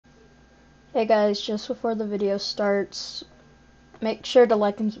Hey guys, just before the video starts, make sure to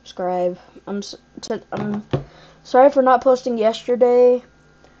like and subscribe. I'm sorry for not posting yesterday.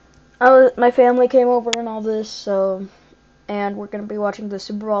 My family came over and all this, and we're gonna be watching the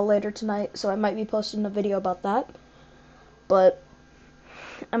Super Bowl later tonight, so I might be posting a video about that. But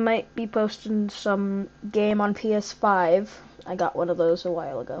I might be posting some game on PS5. I got one of those a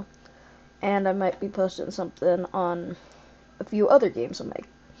while ago, and I might be posting something on a few other games on my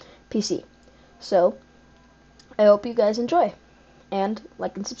PC. So I hope you guys enjoy. And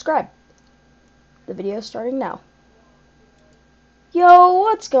like and subscribe. The video is starting now. Yo,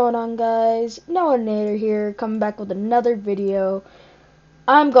 what's going on, guys? Noah Nader here, coming back with another video.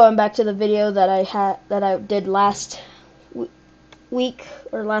 I'm going back to the video that I did last week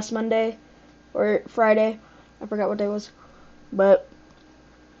or last Monday or Friday. I forgot what day it was, but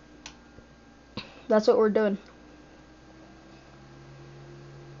that's what we're doing.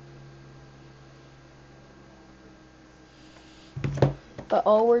 But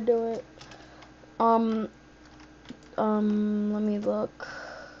all we're doing, let me look.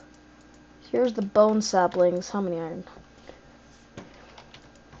 Here's the bone saplings. How many iron?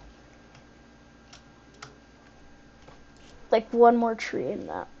 Like one more tree in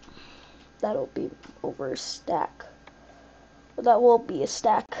that. That'll be over a stack. But that will be a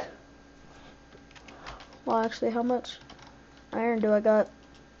stack. Well, actually, how much iron do I got?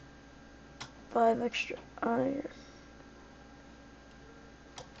 5 extra iron.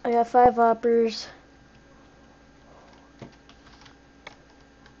 I got 5 hoppers.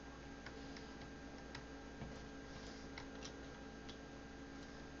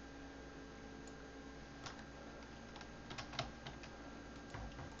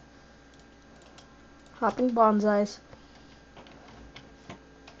 Hopping bonsais.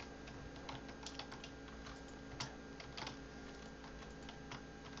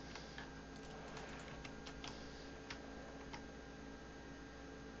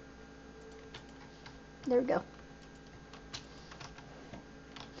 There we go.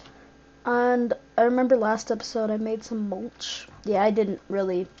 And I remember last episode I made some mulch. Yeah, I didn't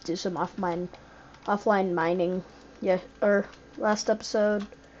really do some offline mining. Yeah, or last episode.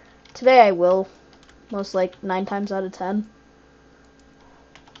 Today I will, most like 9 times out of 10.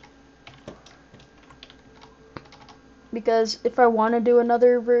 Because if I want to do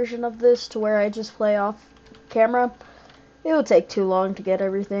another version of this to where I just play off camera, it would take too long to get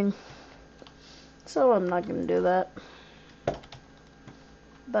everything. So I'm not going to do that.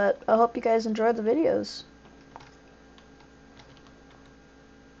 But I hope you guys enjoy the videos.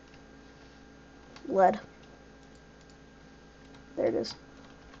 Lead. There it is.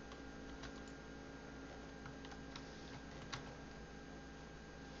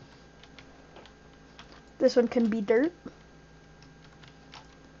 This one can be dirt.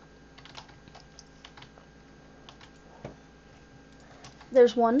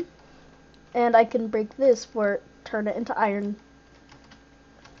 There's one. And I can break this for turn it into iron.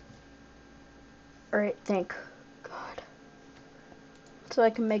 Alright, thank God. So I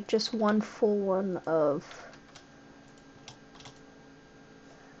can make just one full one of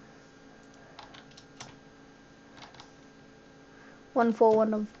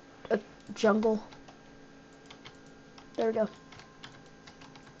a jungle. There we go.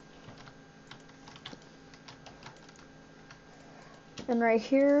 And right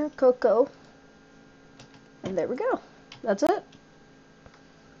here, cocoa. And there we go. That's it.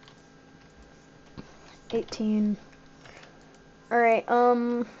 18. Alright,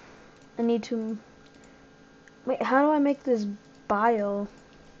 I need to... Wait, how do I make this bio?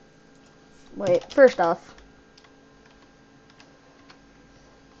 Wait, first off.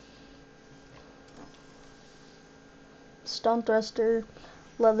 Stone thruster,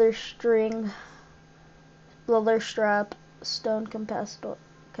 leather string, leather strap, stone capacitor,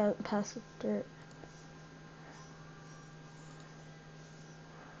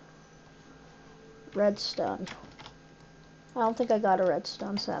 redstone. I don't think I got a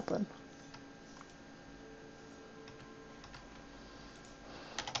redstone sapling.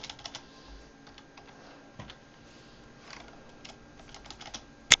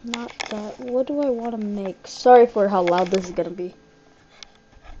 Not that. What do I want to make? Sorry for how loud this is gonna be.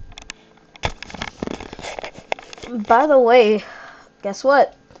 By the way, guess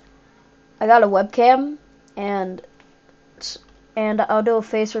what? I got a webcam, and I'll do a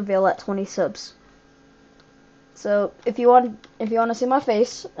face reveal at 20 subs. So if you want to see my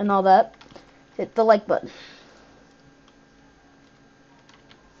face and all that, hit the like button.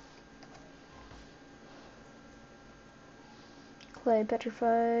 Clay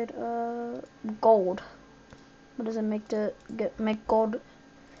petrified, gold. What does it make to make gold?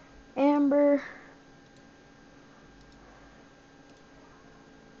 amber,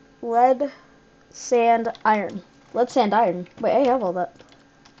 lead, sand, iron. Lead, sand, iron. Wait, I have all that.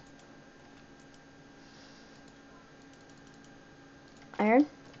 Iron,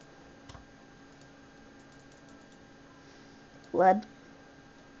 lead,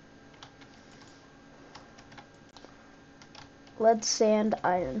 lead, sand,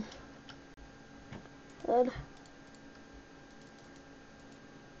 iron. Lead,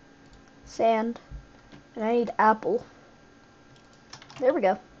 sand, and I need apple. There we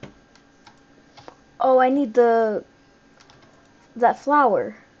go. Oh, I need that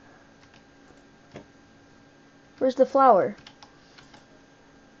flower. Where's the flower?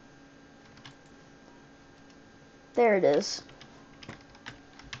 There it is.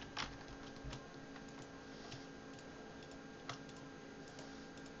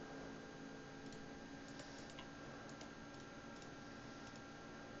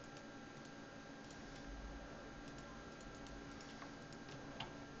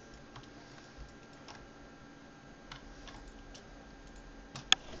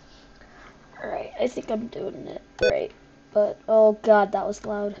 Alright, I think I'm doing it right. But, oh god, that was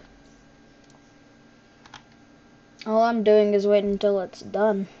loud. All I'm doing is waiting until it's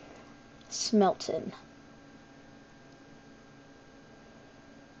done. Smelting.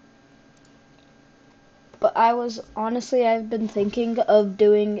 But I've been thinking of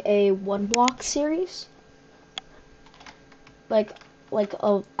doing a one block series. Like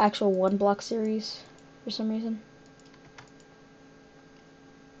a actual one block series for some reason.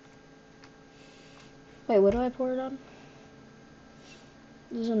 Wait, what do I pour it on?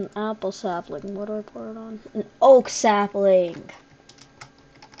 This is an apple sapling. What do I pour it on? An oak sapling.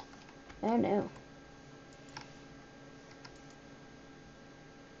 Oh no.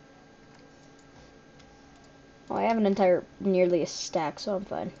 Oh, I have an entire, nearly a stack, so I'm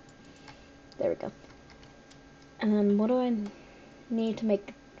fine. There we go. And then what do I need to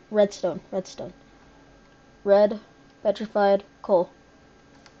make redstone? Redstone. Red, petrified, coal.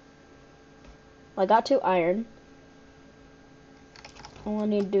 Well, I got 2 iron. All I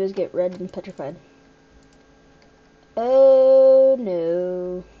need to do is get red and petrified. Oh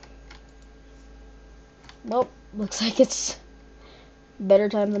no. Well, looks like it's better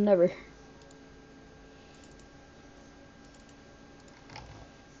time than never.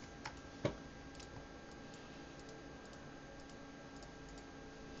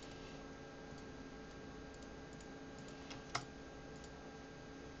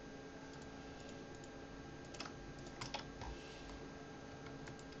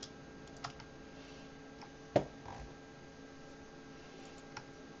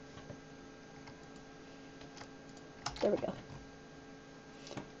 There we go.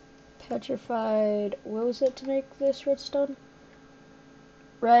 Petrified, what was it to make this redstone?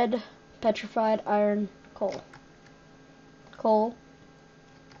 Red, petrified, iron, coal. Coal.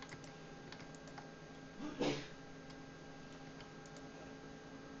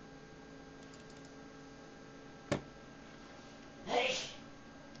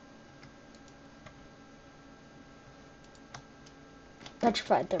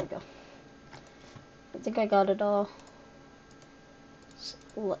 Petrified, there we go. I think I got it all.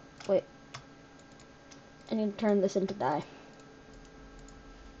 Wait. I need to turn this into dye.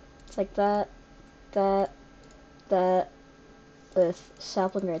 It's like that, that, with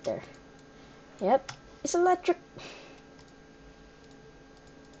sapling right there. Yep, it's electric.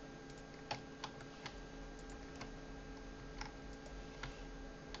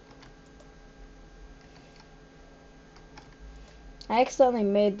 I accidentally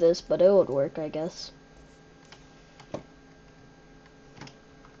made this, but it would work, I guess.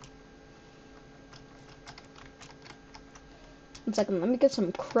 One second, let me get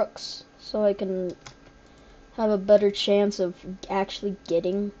some crooks so I can have a better chance of actually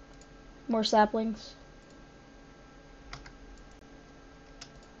getting more saplings.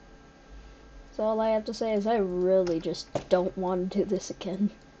 So all I have to say is I really just don't want to do this again.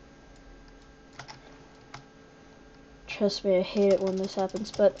 Trust me, I hate it when this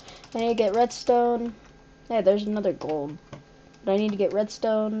happens, but I need to get redstone. Hey, there's another gold. But I need to get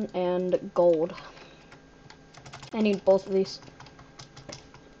redstone and gold. I need both of these.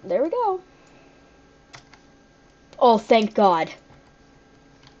 There we go. Oh, thank God.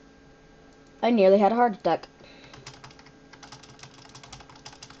 I nearly had a heart attack.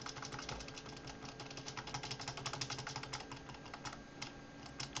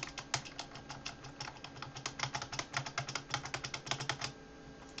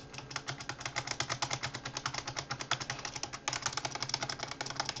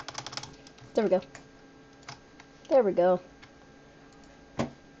 There we go. There we go.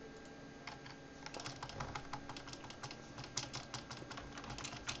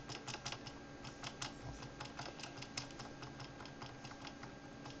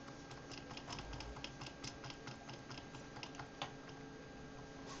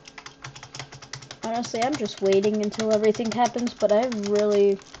 Honestly, I'm just waiting until everything happens, but I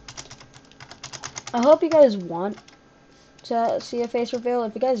hope you guys want to see a face reveal.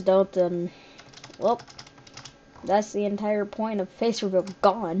 If you guys don't, then, well, that's the entire point of face reveal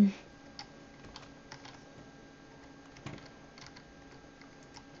gone.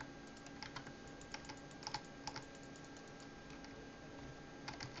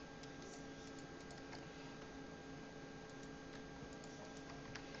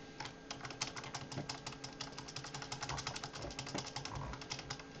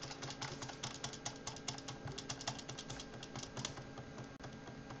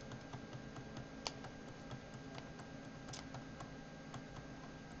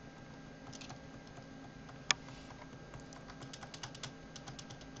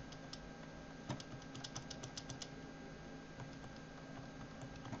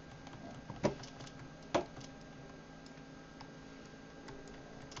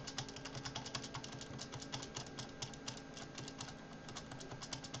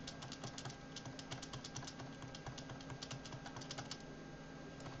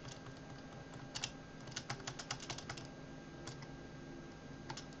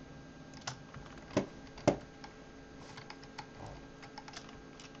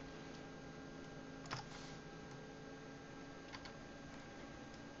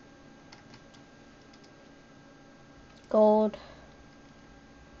 Gold.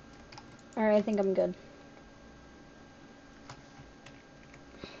 Alright, I think I'm good.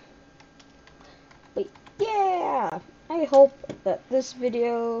 But yeah, I hope that this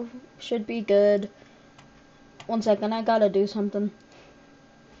video should be good. One second, I gotta do something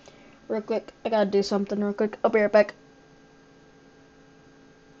real quick. I'll be right back.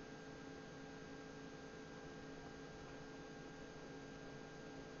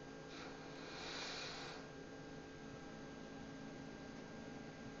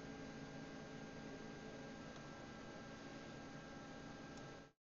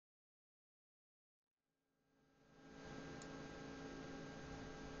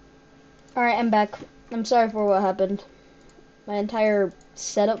 Alright, I'm back. I'm sorry for what happened. My entire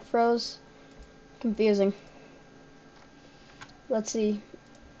setup froze. Confusing. Let's see.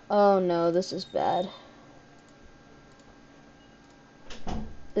 Oh no, this is bad.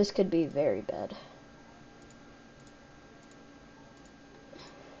 This could be very bad.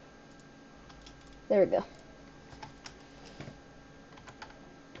 There we go.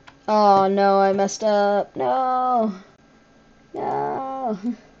 Oh no, I messed up. No. No.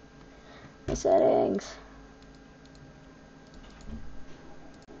 The settings.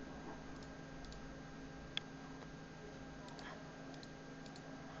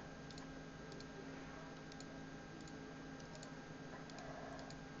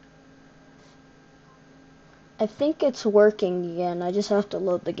 I think it's working again. I just have to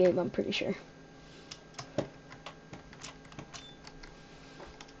load the game, I'm pretty sure.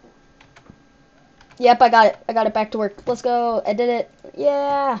 Yep, I got it. I got it back to work. Let's go. I did it.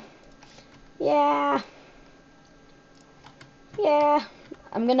 Yeah. Yeah. Yeah.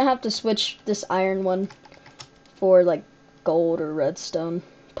 I'm gonna have to switch this iron one for like gold or redstone.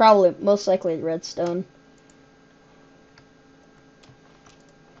 Probably, most likely redstone.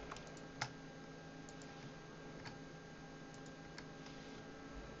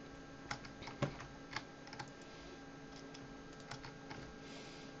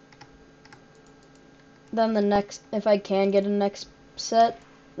 Then the next, if I can get a next set,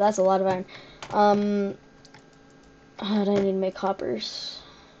 that's a lot of iron. I need to make hoppers.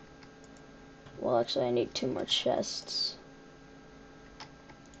 Well, actually, I need 2 more chests.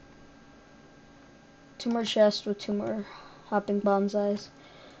 2 more chests with 2 more hopping bonsais.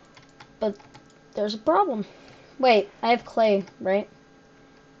 But there's a problem. Wait, I have clay, right?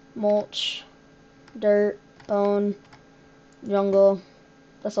 Mulch, dirt, bone, jungle.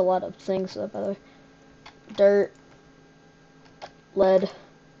 That's a lot of things, by the way. Dirt, lead.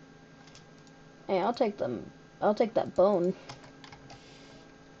 Hey, I'll take them. I'll take that bone.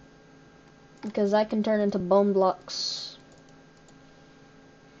 Because that can turn into bone blocks.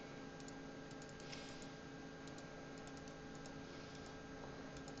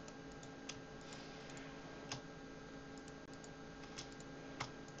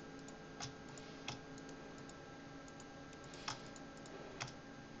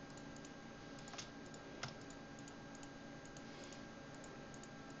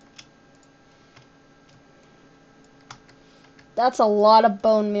 That's a lot of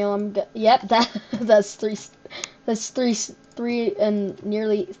bone meal. Yep, that's three and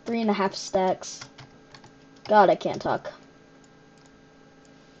nearly 3.5 stacks. God, I can't talk.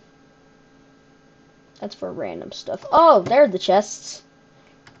 That's for random stuff. Oh, there are the chests.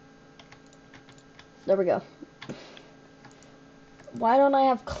 There we go. Why don't I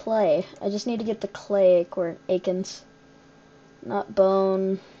have clay? I just need to get the clay acorns, not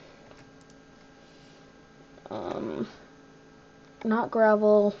bone. Not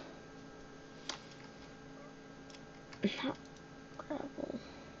gravel. Not gravel.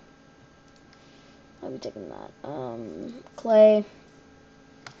 I'll be taking that. Clay.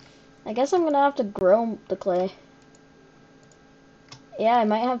 I guess I'm gonna have to grow the clay. Yeah, I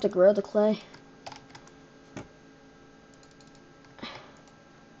might have to grow the clay.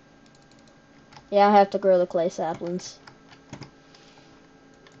 Yeah, I have to grow the clay saplings.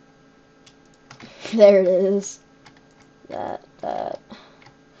 There it is. That, that,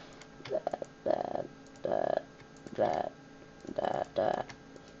 that, that, that, that, that, that,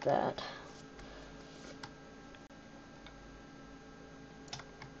 that.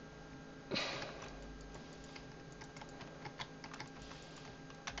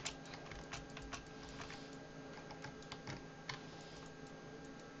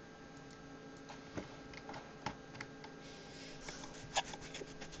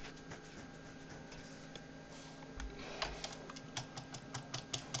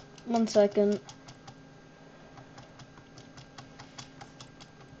 One second.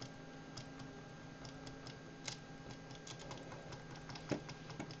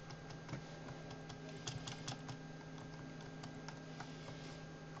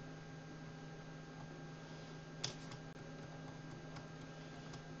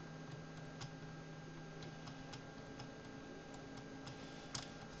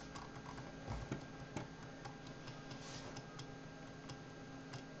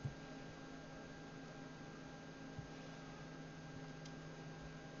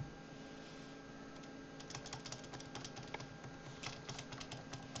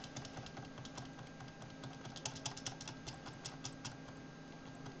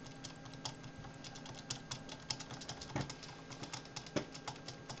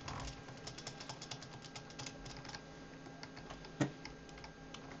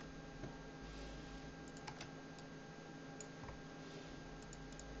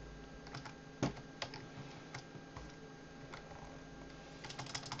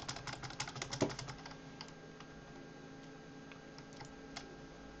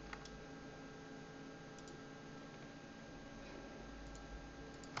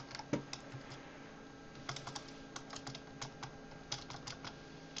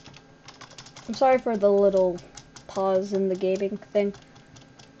 I'm sorry for the little pause in the gaming thing,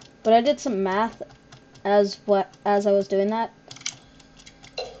 but I did some math as I was doing that.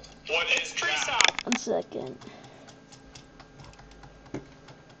 What is that? 1 second.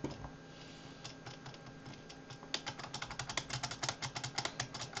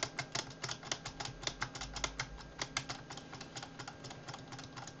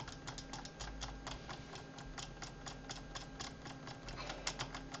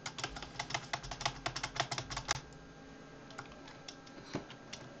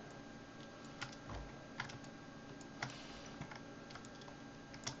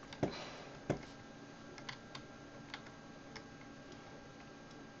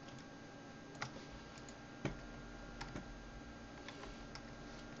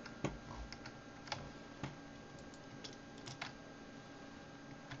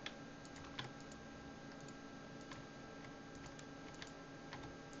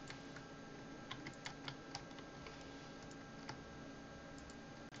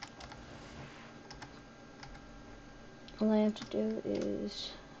 All I have to do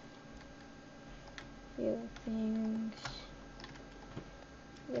is the other things.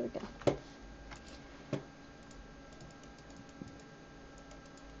 There we go.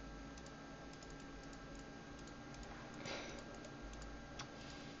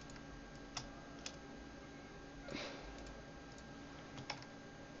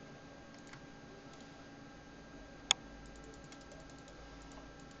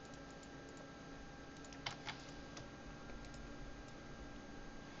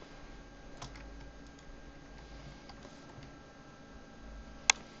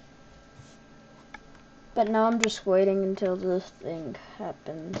 But now I'm just waiting until this thing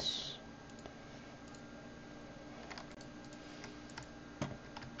happens.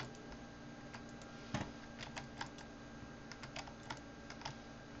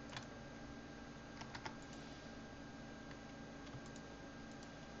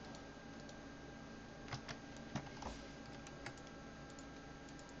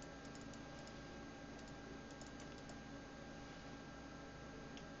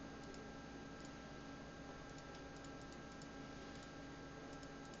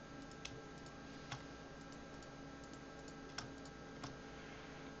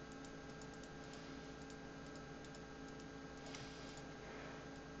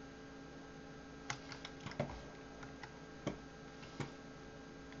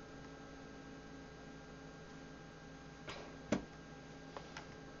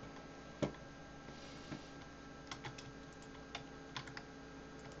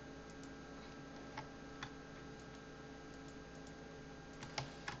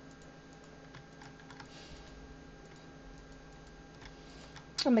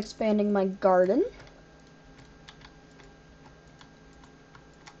 I'm expanding my garden.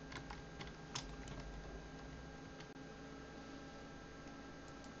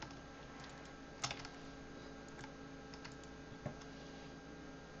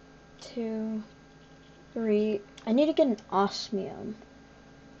 Two, three. I need to get an osmium.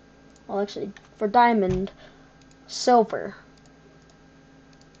 Well, actually, for diamond, silver.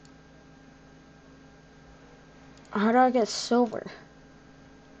 How do I get silver?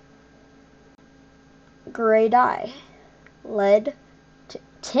 Gray dye. Lead.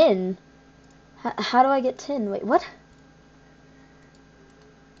 Tin. How do I get tin? Wait, what?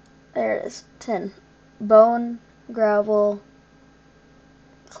 There it is. Tin. Bone, gravel,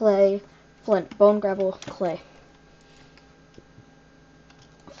 clay, flint. Bone, gravel, clay.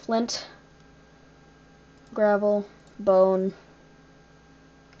 Flint, gravel, bone,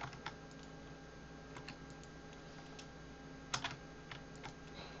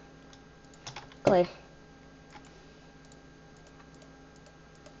 clay.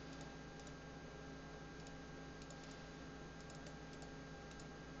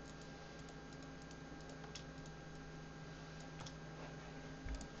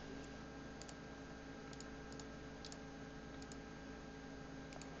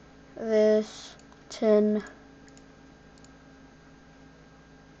 This, tin,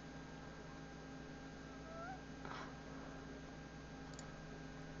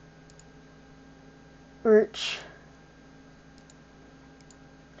 birch.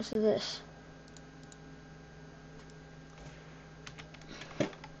 This is this.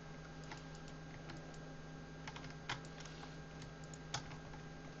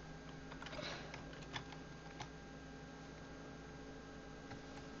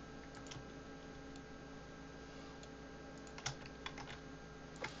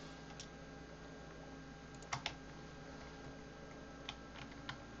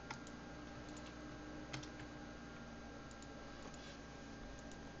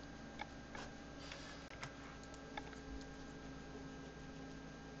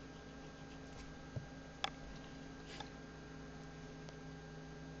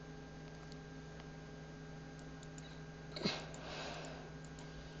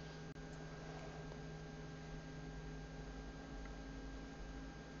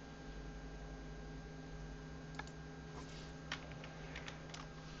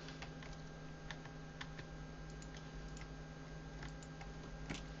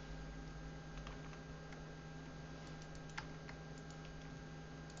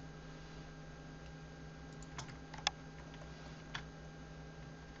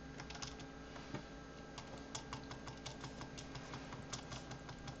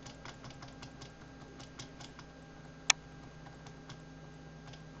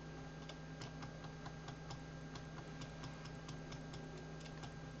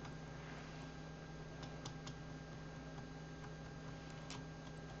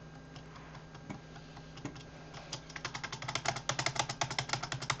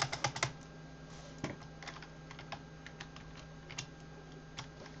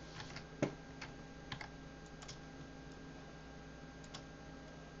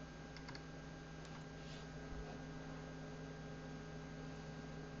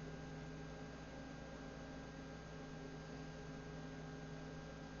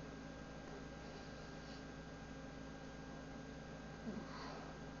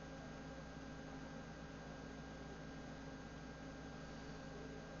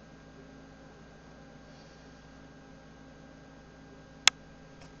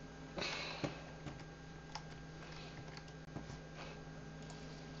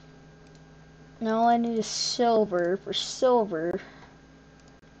 Now all I need is silver. For silver,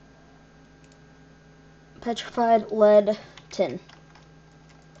 petrified lead, tin.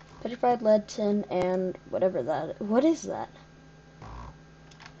 Petrified lead, tin, and whatever that. What is that?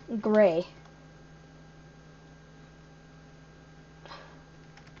 Gray.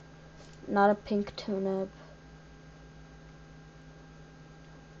 Not a pink tuna.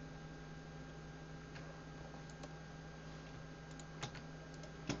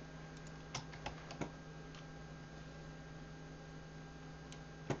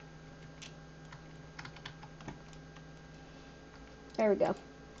 There we go.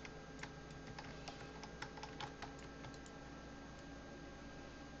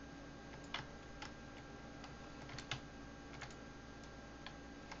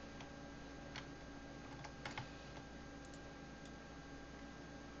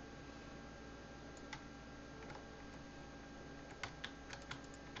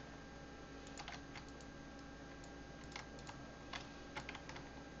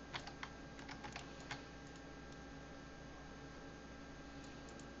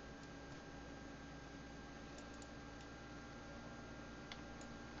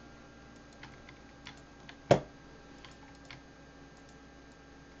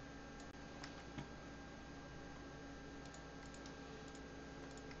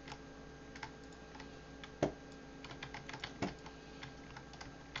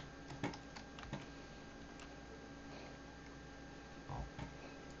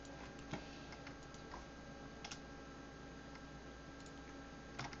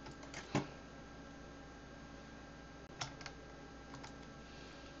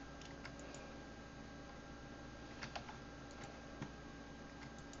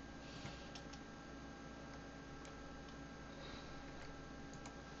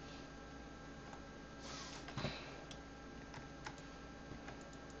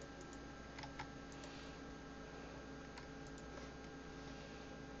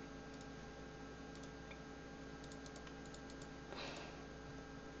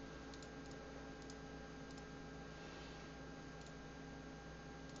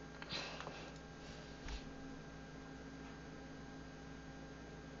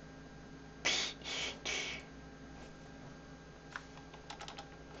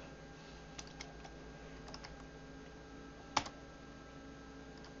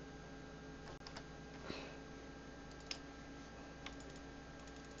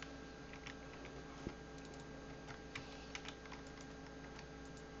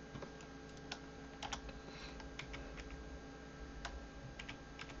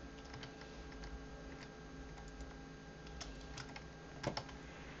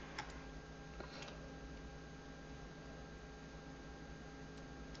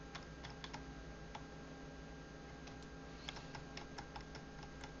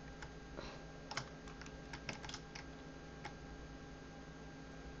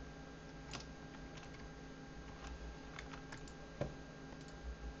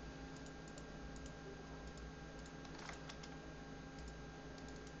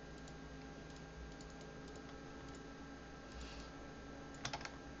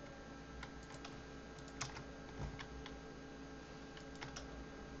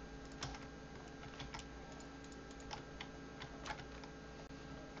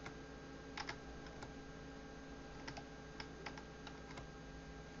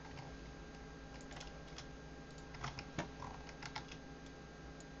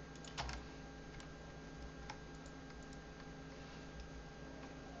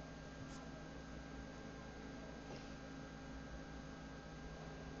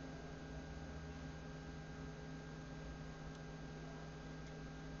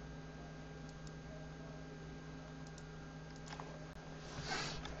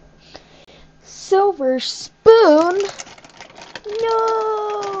 silver spoon.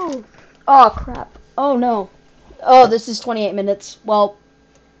 No. Oh, crap. Oh, no. Oh, this is 28 minutes. Well,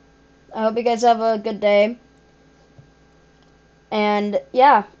 I hope you guys have a good day. And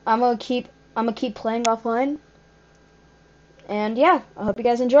yeah, I'm gonna keep playing offline. And yeah, I hope you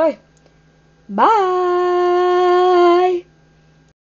guys enjoy. Bye.